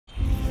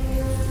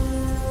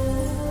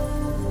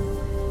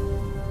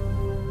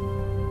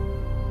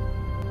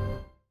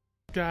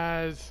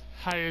Guys,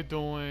 how you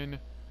doing?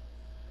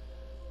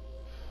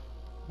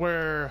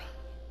 We're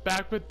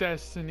back with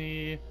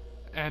Destiny,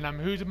 and I'm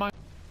using my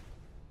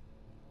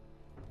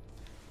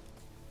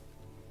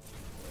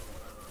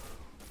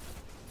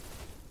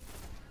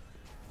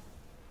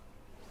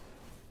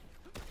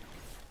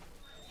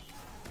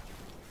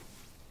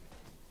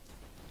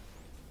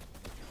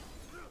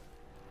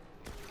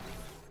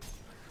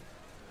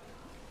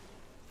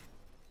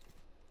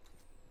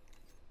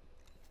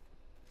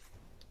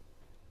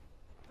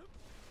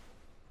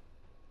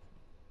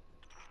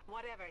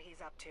Whatever he's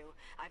up to,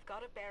 I've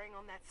got a bearing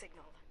on that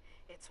signal.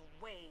 It's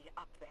way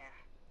up there,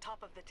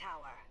 top of the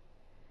tower.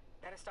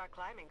 Better start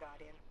climbing,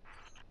 Guardian.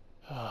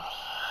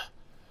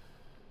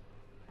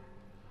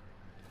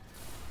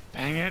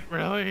 Dang it,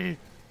 really?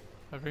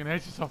 I've been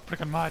aging so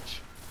freaking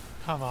much.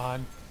 Come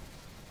on.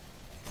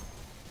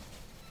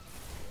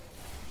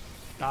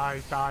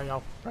 Die,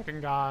 oh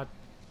freaking god.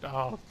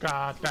 Oh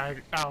god,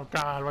 dang, oh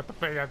god, what the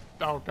fuck?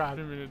 Oh god,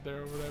 a minute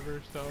there or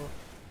whatever, so.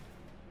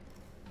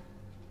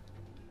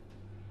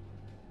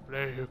 But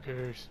hey, who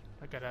cares?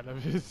 I got out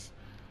of this.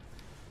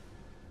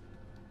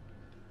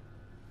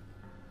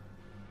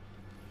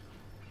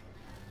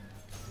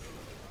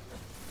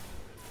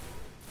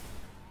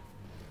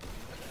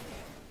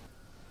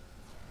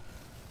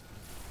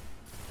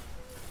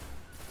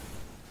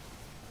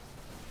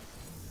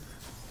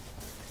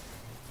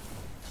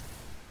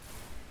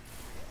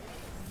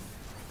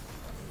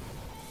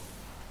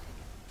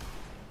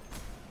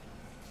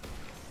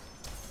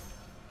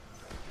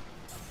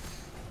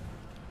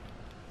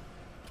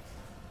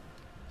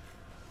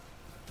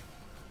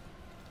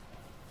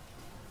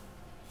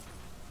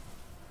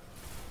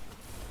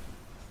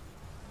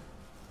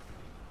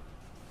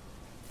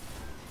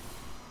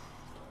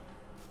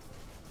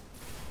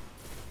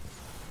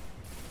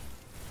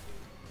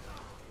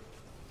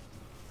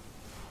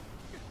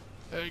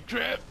 Hey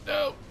crap,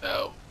 no,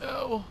 no,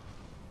 no.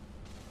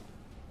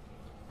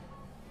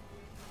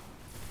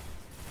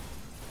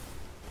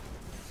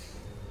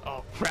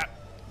 Oh crap.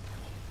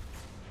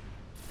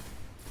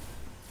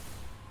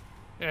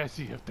 Yeah, I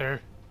see you up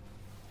there.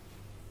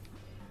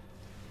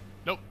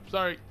 Nope,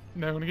 sorry.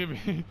 Not gonna get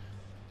me.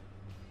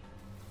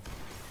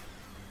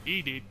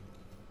 Eat it.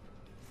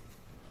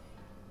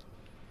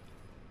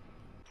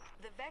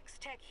 The Vex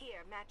tech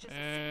here matches the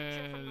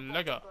signature from the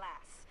Lego. vaulted glass.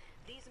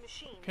 These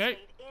machines Okay.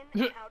 fade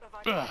in and out of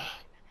our timeline.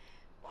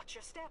 Watch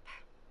your step.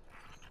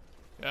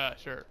 Yeah,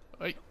 sure.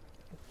 Wait.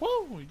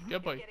 Whoa, yeah, You're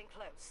boy. getting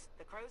close.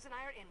 The crows and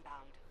I are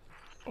inbound.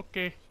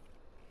 Okay.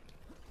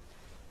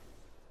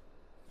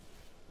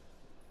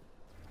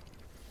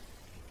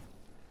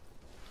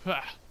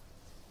 Ah.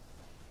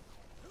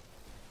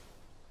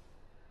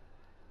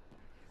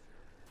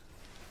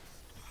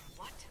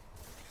 What?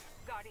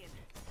 Guardian,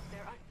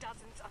 there are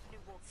dozens of New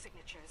World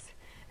signatures,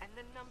 and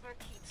the number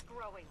keeps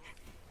growing.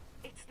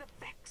 It's the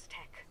Vex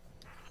tech.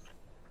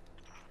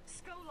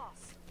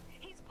 Skolos!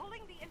 He's pulling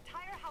the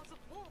entire House of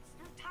Wolves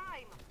through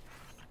time!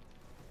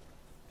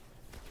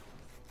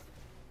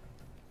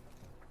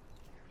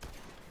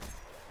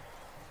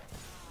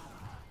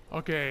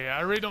 Okay, I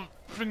really don't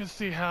freaking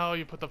see how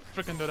you put the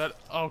freaking do that.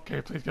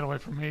 Okay, please get away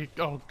from me.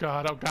 Oh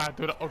god,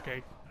 do that.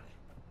 Okay.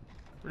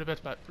 Pretty bad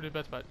spot, pretty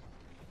bad spot.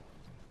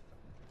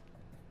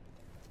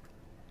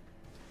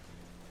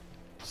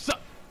 Sup?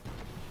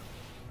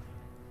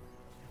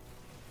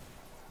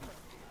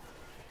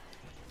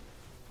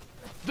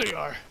 There you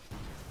are.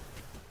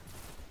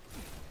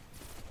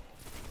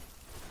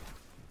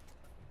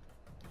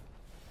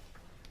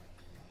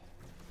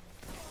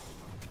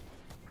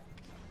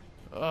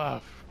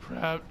 Oh,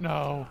 crap,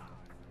 no.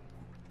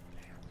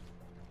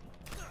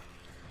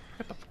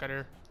 Get the fuck out of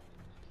here.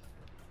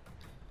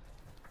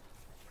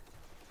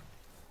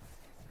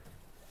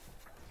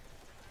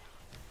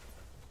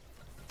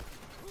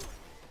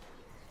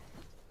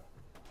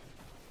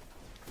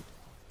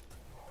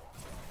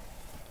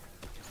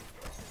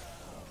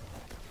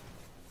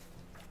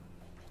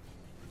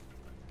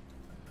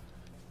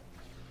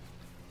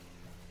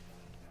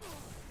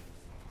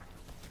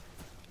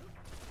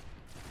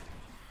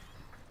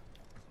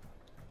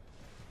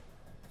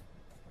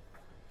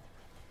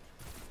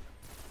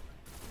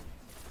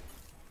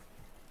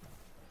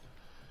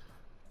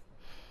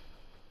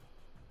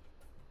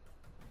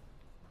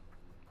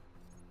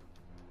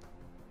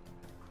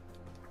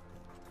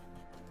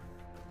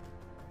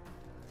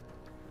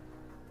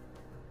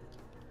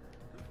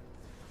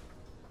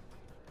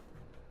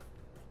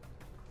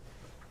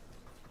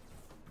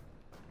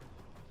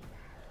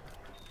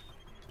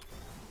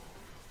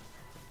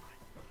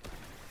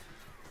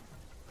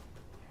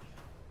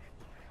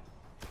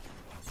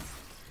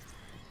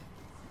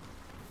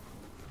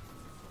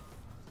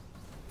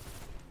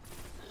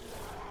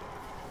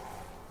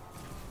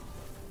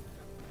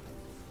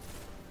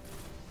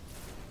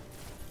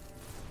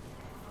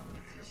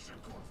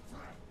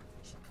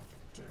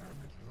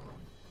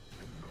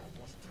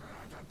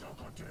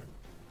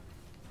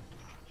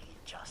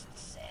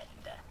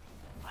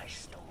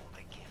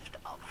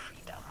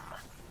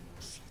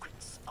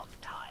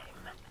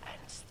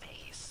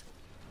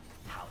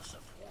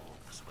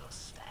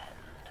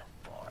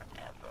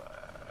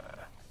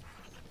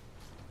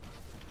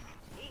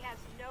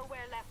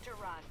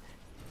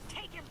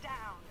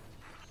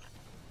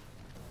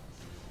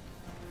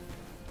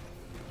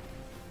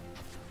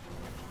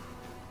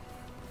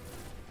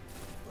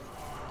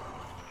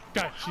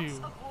 Got the you. House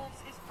of Wolves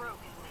is broken.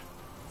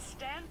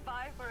 Stand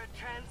by for a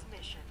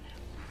transmission.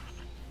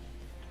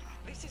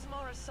 This is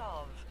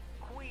Morasov,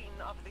 Queen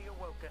of the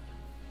Awoken.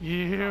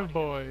 Yeah,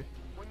 boy.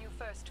 When you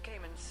first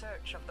came in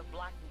search of the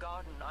Black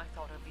Garden, I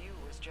thought of you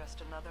as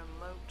just another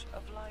mote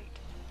of light,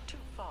 too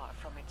far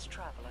from its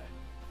traveler.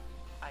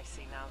 I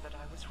see now that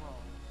I was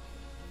wrong.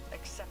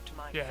 Accept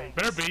my Yeah, fate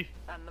better be.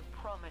 and the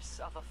promise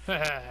of a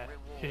fair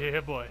reward.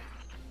 Yeah, boy.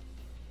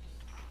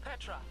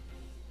 Petra,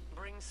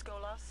 bring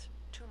Skolas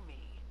to me.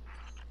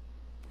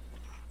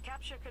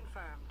 Capture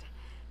confirmed.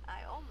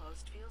 I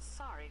almost feel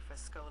sorry for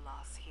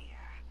Skolas here.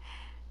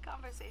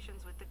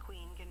 Conversations with the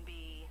Queen can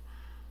be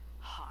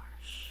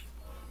harsh.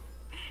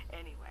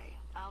 Anyway,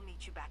 I'll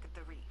meet you back at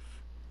the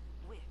reef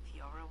with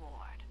your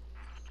reward.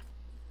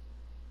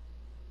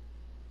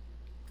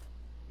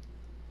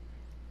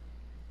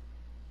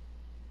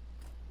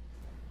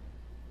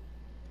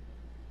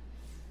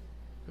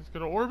 Let's go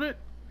to orbit.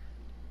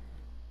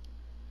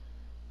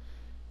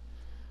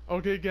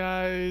 Okay,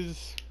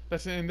 guys,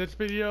 that's the end of this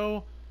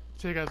video.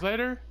 See you guys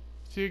later.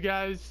 See you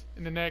guys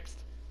in the next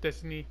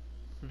Destiny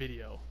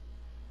video.